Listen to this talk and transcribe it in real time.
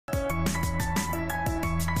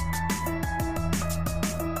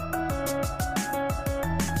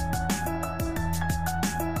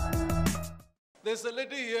There's a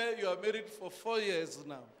lady here, you are married for 4 years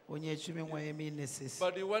now.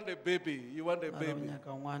 But you want a baby. You want a baby.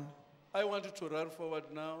 I want you to run forward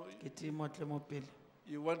now.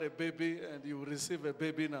 You want a baby and you will receive a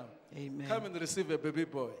baby now. Amen. Come and receive a baby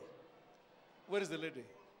boy. Where is the lady?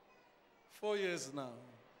 4 years now.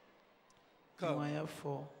 Come.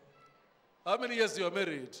 How many years you are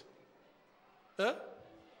married? Huh?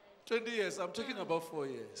 20 years. I'm talking about 4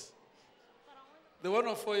 years. The one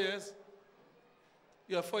of 4 years?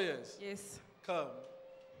 You are 4 years? Yes. Come.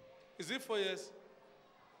 Is it 4 years?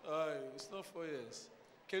 It's not 4 years.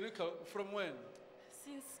 Can you come? From when?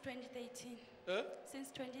 Since 2013. Huh?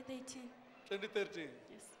 Since 2013. 2013?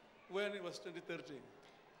 Yes. When it was 2013?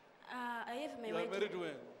 I have my You are married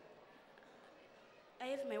when? I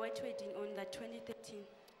have my white wedding on the 2013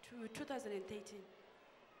 to 2013.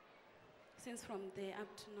 Since from there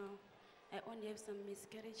up to now, I only have some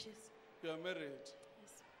miscarriages. You are married?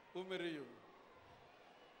 Yes. Who married you?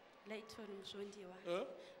 Layton Mzondiwa. Huh?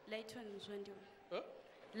 Layton Mzondiwa. Huh?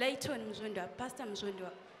 Layton Mzondiwa. Pastor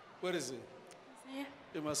Mzondiwa. Where is he? Is he?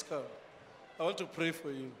 You must come. I want to pray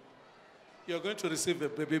for you. You are going to receive a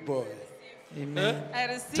baby boy. Amen. I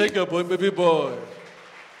receive. Take your boy, baby boy.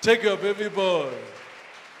 Take your baby boy.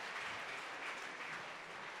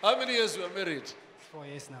 How many years you are married? 4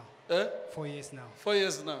 years now. 4 years now. 4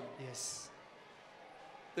 years now. Yes.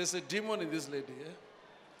 There's a demon in this lady.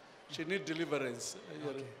 She needs deliverance.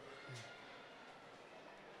 Okay.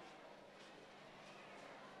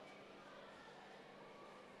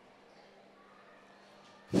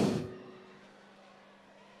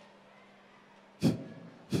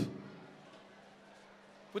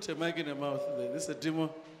 Put a mic in her mouth there. This is a demon.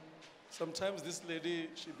 Sometimes this lady,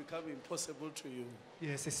 she becomes impossible to you.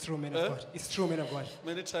 Yes, it's true, man of God. It's true, man of God.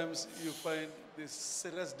 Many times you find this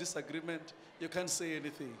serious disagreement. You can't say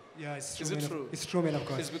anything. Yeah, it's true. Is it true? It's true, man of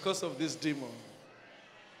God. It's because of this demon.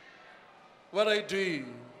 What are you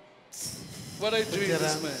doing? What are you doing,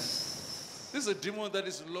 this man? This is a demon that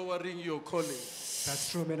is lowering your calling.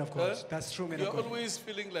 That's true, man of God. That's true, man of God. You're always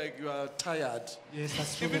feeling like you are tired. Yes,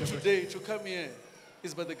 that's true, Even man of God. today, to come here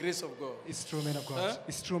is by the grace of God. It's true, man of God.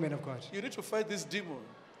 It's true, man of God. You need to fight this demon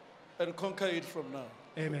and conquer it from now.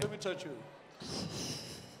 Amen. Let me touch you.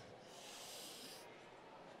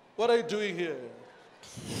 What are you doing here?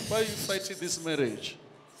 Why are you fighting this marriage?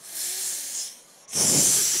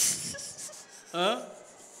 Huh?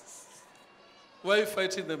 Why are you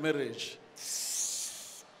fighting the marriage?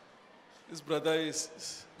 This brother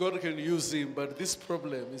is, God can use him, but this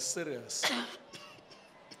problem is serious.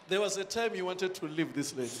 There was a time you wanted to leave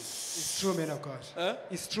this lady. It's true, man of God. Huh?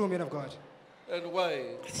 It's true, man of God. And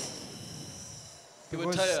why? You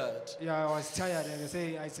were tired. Yeah, I was tired, and I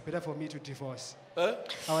say it's better for me to divorce. Huh?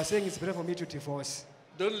 I was saying it's better for me to divorce.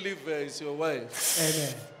 Don't leave her, it's your wife.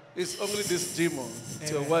 Amen. It's only this demon.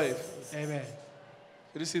 It's Amen. your wife. Amen.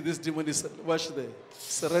 You see this demon is, watch there.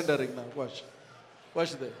 Surrendering now, watch.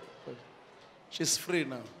 Watch there. Watch. She's free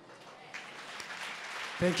now.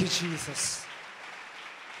 Thank you, Jesus.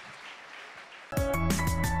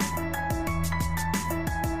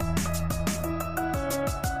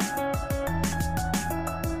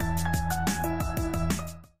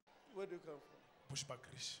 Where do you come from?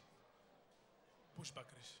 Bushbakrish.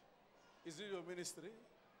 Bushbakrish. Is it your ministry?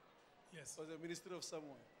 Yes, Or the ministry of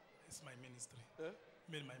someone? it's my ministry. Huh?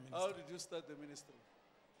 My ministry. How did you start the ministry?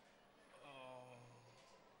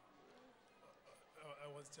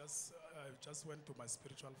 I just went to my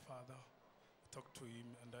spiritual father, talked to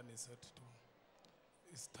him, and then he said,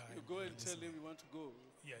 it's time. You go and Listen. tell him you want to go.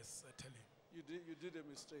 Yes, I tell him. You did a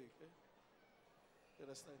mistake. You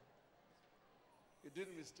understand? You did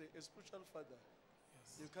a mistake. A spiritual father.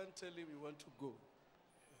 Yes. You can't tell him you want to go.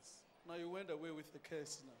 Yes. Now you went away with the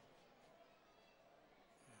curse now.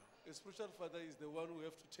 A spiritual father is the one who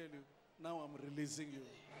have to tell you, now I'm releasing you.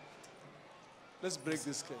 Let's break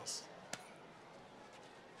this curse.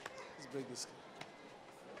 Let's break this curse.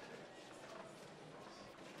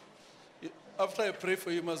 After I pray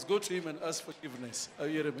for you, you must go to him and ask forgiveness. Are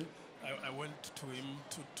you hearing me? I went to him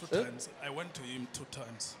two times. I went to him 2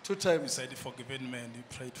 times. 2 He times. said, forgiven me, and he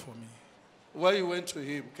prayed for me. Why you went to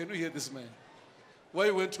him? Can you hear this man? Why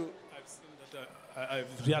you went to? I've seen that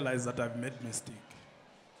I've realized that I've made mistake.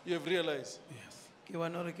 You have realized. Yes. Can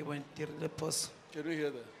you hear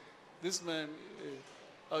that? This man,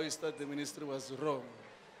 how he started the ministry was wrong,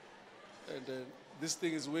 and this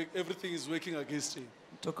thing is everything is working against him.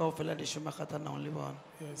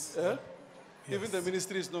 Yes. Eh? Even the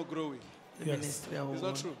ministry is not growing. Yes. It's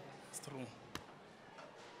not true. It's true.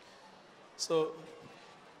 So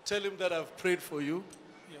tell him that I've prayed for you,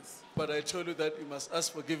 Yes. but I told you that you must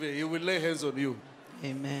ask forgiveness. He will lay hands on you.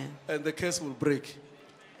 Amen. And the curse will break.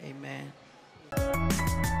 Amen.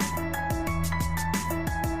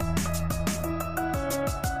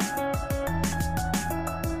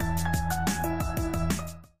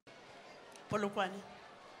 Polokwane.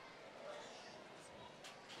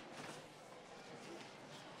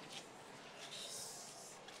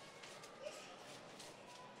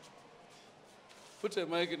 Put a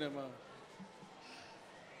mic in her mouth.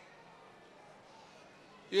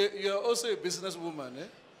 You're also a businesswoman, eh?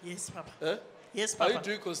 Yes, Papa. Eh? Yes, Are you Papa.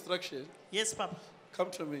 doing construction? Yes, Papa. Come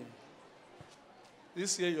to me.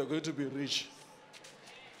 This year you're going to be rich.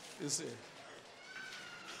 This year.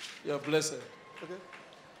 You're blessed.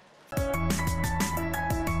 Okay?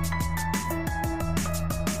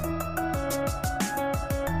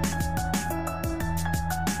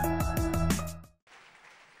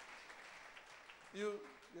 You,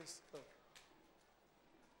 yes. Oh.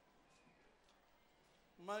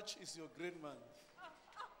 March is your great month.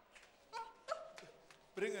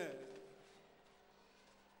 Bring her.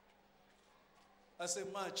 I say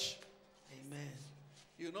March. Amen.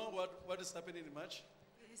 You know what is happening in March?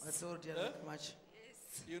 What's all the Huh? much?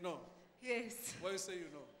 Yes. You know. Yes. Why you say you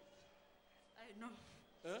know? I know.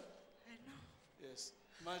 Huh? I know. Yes.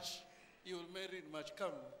 March. You will marry in March.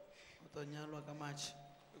 Come. Much.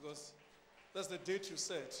 Because that's the date you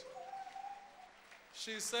said.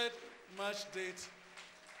 She said March date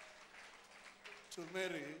to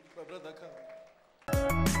marry. My brother,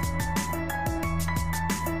 come.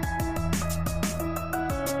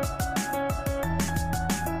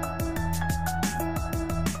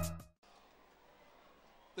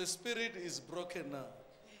 The spirit is broken now.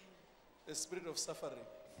 The spirit of suffering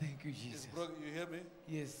Thank you, is Jesus. broken. You hear me?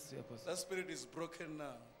 Yes, Apostle. That spirit is broken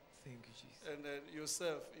now. Thank you, Jesus. And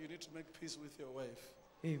yourself, you need to make peace with your wife.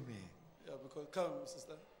 Amen. Yeah, because come,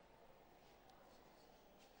 sister.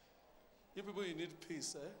 You people, you need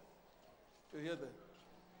peace, eh? You hear that?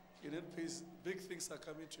 You need peace. Big things are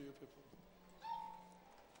coming to you people.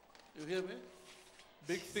 You hear me?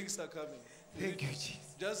 Big things are coming. Thank you,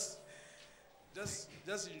 Jesus.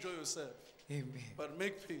 Just enjoy yourself. Amen. But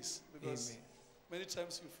make peace, because Amen. many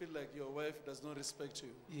times you feel like your wife does not respect you.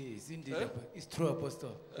 Yes, indeed. Eh? It's true,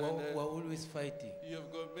 Apostle. And, We're always fighting. You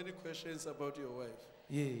have got many questions about your wife.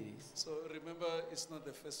 Yes, So remember, it's not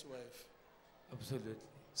the first wife. absolutely.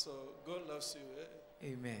 So God loves you.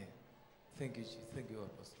 Eh? Amen. Thank you, Jesus. Thank you,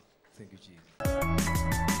 Apostle. Thank you,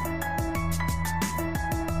 Jesus.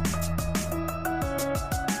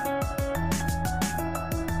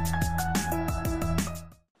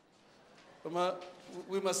 Mama,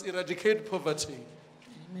 we must eradicate poverty.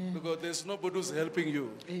 Because there's nobody who's helping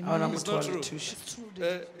you. It's not true.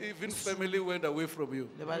 Even family went away from you.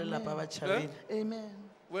 Amen.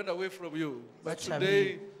 Went away from you. But Bachabile.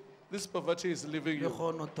 today, this poverty is leaving you.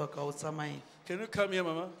 you. Can you come here,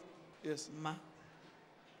 Mama? Yes. Ma.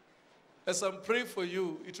 As I'm praying for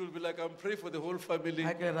you, it will be like I'm praying for the whole family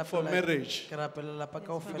for marriage.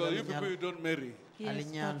 Because you people, you don't marry. Yes,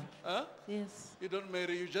 Papa. Huh? Yes. You don't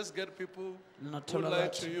marry, you just get people Not who lie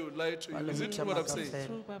tolerate. to you, lie to you. Is it true what I'm saying? It's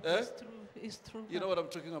true, Papa. Eh? It's true. It's true. You know what I'm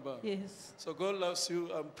talking about? Yes. So God loves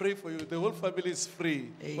you. I'm praying for you. The whole family is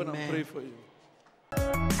free when I'm Amen. praying for you.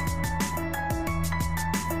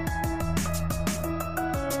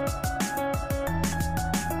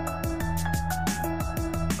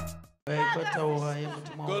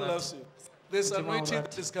 God loves you. There's anointing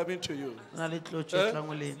that is coming to you.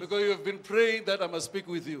 Because you have been praying that I must speak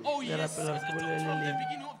with you. Oh, yes. From the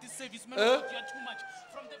beginning of this service, man, Eh? of God, you are too much.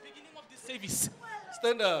 From the beginning of this service.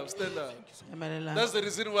 Stand up, stand up. That's the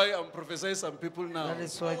reason why I'm prophesying some people now. That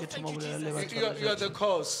is why You are the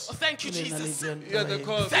cause. Oh, thank you, Jesus. You are the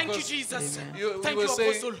cause. Thank you, because Jesus. we Thank were you,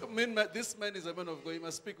 saying, Apostle. this man is a man of God. He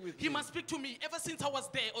must speak with He me. must speak to me. Ever since I was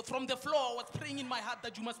there, or from the floor, I was praying in my heart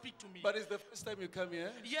that you must speak to me. But it's the first time you come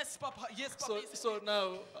here. Yes, Papa. Yes, Papa. So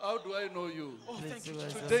now, how do I know you? Oh, thank you,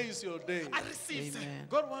 Jesus. Today is your day. I receive, sir. Amen.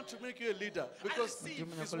 God wants to make you a leader because receive.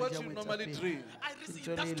 it's what you normally dream. I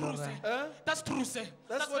receive. That's true, sir. Huh? That's true, sir.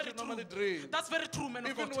 That's what very you normally true. dream. That's very true, man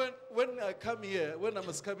of Even God. when I come here, when I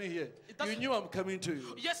was coming here, you knew I'm coming to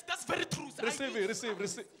you. Yes, that's very true, sir. Receive it,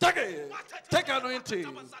 receive. Take it. Take anointing.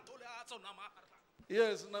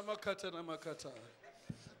 Yes, namakata.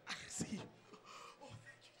 I receive.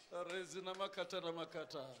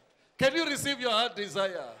 Namakata. Can you receive your heart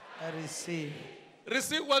desire? I receive.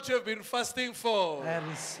 Receive what you have been fasting for. I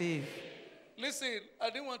receive. Listen, I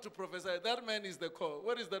didn't want to prophesy. That man is the call.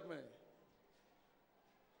 What is that man?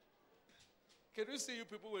 Can you see you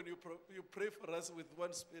people when you pray for us with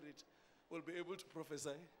one spirit, will be able to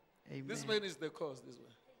prophesy? Amen. This man is the cause, this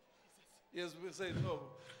one. Yes, we say, no,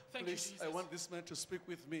 Thank you, please, Jesus. I want this man to speak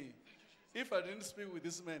with me. If I didn't speak with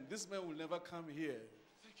this man will never come here.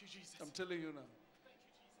 Thank you, Jesus. I'm telling you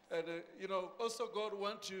now. And, also God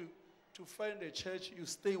wants you to find a church, you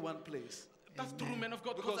stay one place. That's true, man of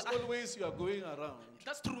God. Because always you are going around.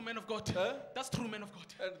 That's true, man of God. Huh? That's true, man of God.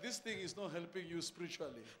 And this thing is not helping you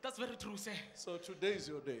spiritually. That's very true, sir. So today is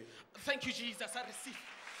your day. Thank you, Jesus. I receive.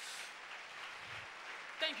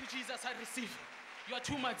 Thank you, Jesus. I receive. You are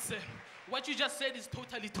too much, sir. What you just said is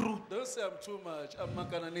totally true. Don't say I'm too much. I'm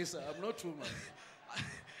Makananisa. I'm not too much.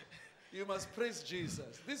 You must praise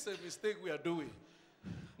Jesus. This is a mistake we are doing.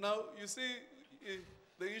 Now, you see,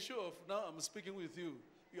 the issue of now I'm speaking with you.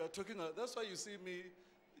 You are talking, that's why you see me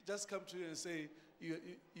just come to you and say,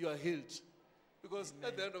 you are healed. Because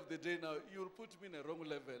at the end of the day now, you'll put me in a wrong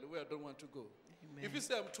level where I don't want to go. Amen. If you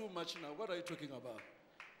say I'm too much now, what are you talking about?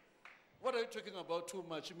 What are you talking about too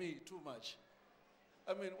much? Me, too much.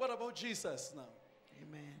 I mean, what about Jesus now?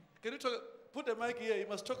 Amen. Can you put the mic here? You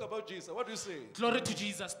must talk about Jesus. What do you say? Glory to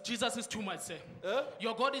Jesus. Jesus is too much, sir. Eh?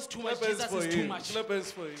 Your God is too much. Jesus is too much.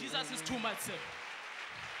 Jesus is too much, sir.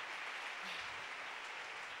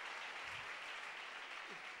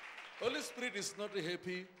 Holy Spirit is not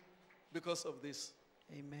happy because of this.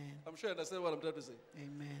 Amen. I'm sure you understand what I'm trying to say.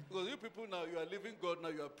 Amen. Because you people now, you are living God, now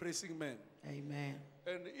you are praising men. Amen.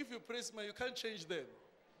 And if you praise men, you can't change them.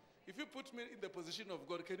 If you put me in the position of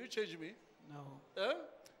God, can you change me? No. Eh?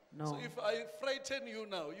 No. So if I frighten you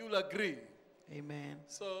now, you'll agree. Amen.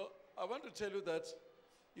 So I want to tell you that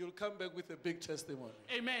you'll come back with a big testimony.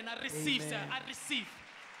 Amen. I receive, Amen. sir. I receive.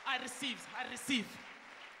 I receive. I receive.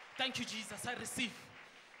 Thank you, Jesus. I receive.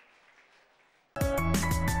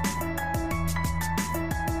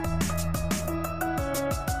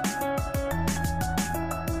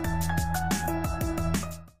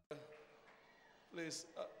 Please,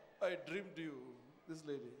 I dreamed you, this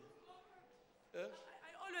lady. Eh? I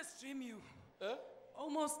always dream you. Eh?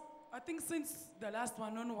 Almost, I think since the last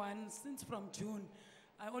one-on-one, since from June,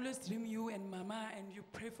 I always dream you and Mama, and you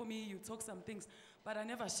pray for me, you talk some things, but I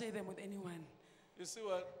never share them with anyone. You see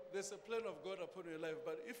what? There's a plan of God upon your life,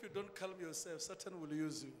 but if you don't calm yourself, Satan will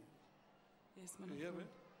use you. Yes, man You of hear God. me?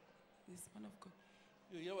 Yes, man of God.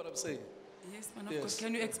 You hear what I'm saying? Yes, man of Yes. God.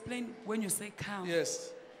 Can you explain when you say calm?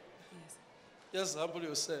 Yes. Yes. Just humble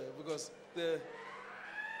yourself, because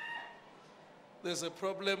there's a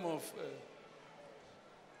problem of,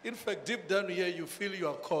 in fact, deep down here, you feel you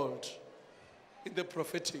are called in the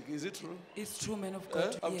prophetic. Is it true? It's true, man of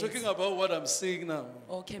God. I'm yes. talking about what I'm seeing now.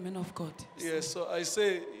 Okay, man of God. Yes, so I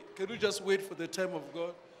say, can you just wait for the time of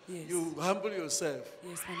God? Yes. You humble yourself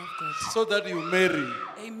Yes, man of God. so that you marry.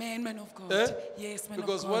 Amen, man of God. Eh? Yes, man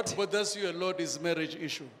Because of God. what bothers you a lot is marriage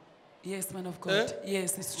issue. Yes, man of God. Eh?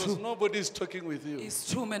 Yes, it's Because true. nobody is talking with you.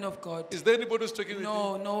 It's true, man of God. Is there anybody who's talking with you?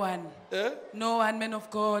 No, no one. Eh? No one, man of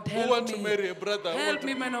God. Help Who want me. to marry a brother? Help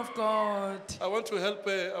me, man of God. I want to help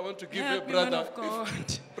her. I want to give Help her me, brother. man of God.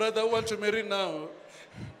 If brother want to marry now,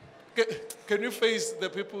 can you face the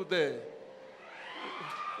people there?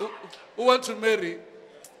 Who want to marry?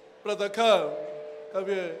 Brother Carl, come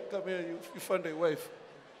here, you found a wife.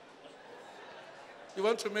 You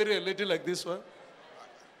want to marry a lady like this one?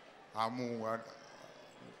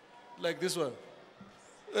 Like this one?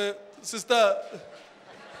 Sister,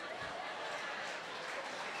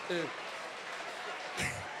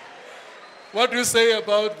 what do you say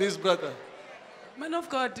about this brother? Man of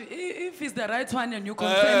God, if it's the right one and you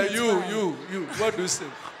confirm it's fine. You, what do you say?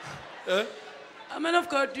 Man of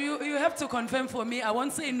God, you have to confirm for me. I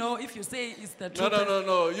won't say no if you say it's the truth.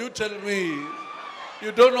 No. You tell me.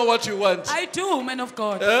 You don't know what you want. I do, man of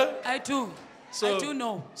God. Eh? I do. I do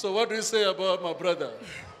know. So what do you say about my brother?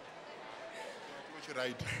 She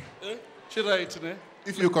right. Eh? She right, ne?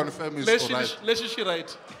 If you confirm it's correct. Let she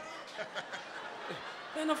right.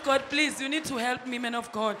 Man of God, please, you need to help me, man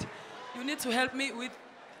of God. You need to help me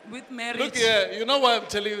with marriage. Look here, you know why I'm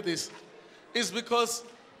telling you this? It's because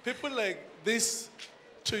people like this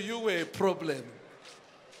to you were a problem.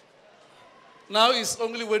 Now it's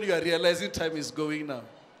only when you are realizing time is going now.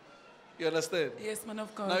 You understand? Yes, man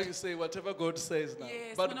of God. Now you say whatever God says now.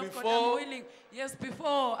 Yes, but man before, of God, I'm willing. Yes,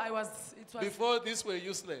 before it was. Before this were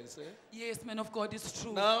useless. Eh? Yes, man of God, it's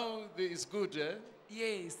true. Now it's good, eh?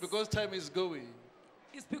 Yes. Because time is going.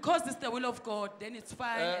 It's because it's the will of God, then it's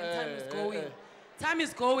fine and time is going. Time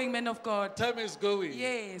is going, man of God. Time is going.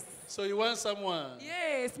 Yes. So you want someone?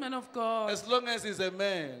 Yes, man of God. As long as he's a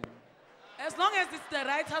man. As long as it's the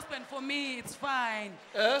right husband for me, it's fine.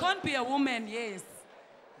 Eh? It can't be a woman, yes.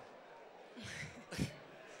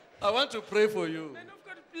 I want to pray for you. Man of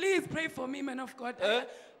God, please pray for me, man of God. Eh?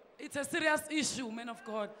 It's a serious issue, man of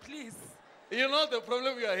God, please. You know the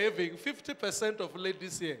problem we are having, 50% of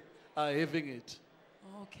ladies here are having it.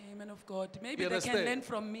 Okay, man of God. Maybe You they can understand? learn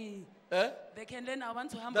from me. Eh? They can learn. I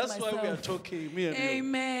want to humble That's myself. why we are talking, me and you.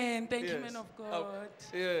 Amen. Thank you, Yes. man of God.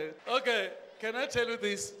 Yeah. Okay. Can I tell you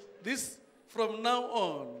this? This, from now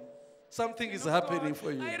on, something Man is of happening God,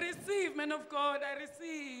 for you. I receive, man of God. I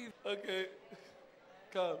receive. Okay.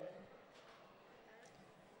 Come.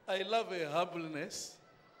 I love a humbleness.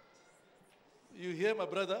 You hear, my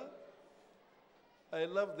brother? I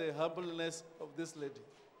love the humbleness of this lady.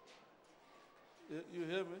 You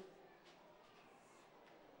hear me?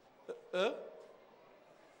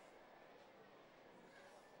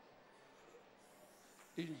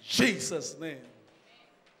 In Jesus' name.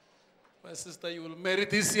 My sister, you will marry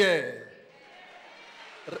this year.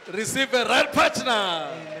 Receive a right partner.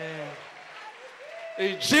 Amen.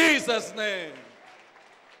 In Jesus' name.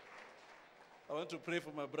 I want to pray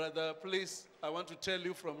for my brother. Please, I want to tell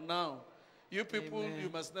you from now, you people, Amen. you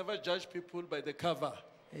must never judge people by the cover.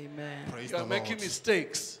 Amen. Praise You the are making Lord.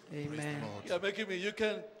 mistakes. Praise the Amen. Lord. You are making me. You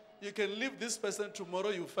can leave this person tomorrow.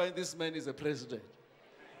 You find this man is a president.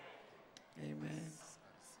 Amen.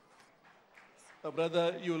 My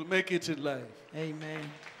brother, you will make it in life. Amen.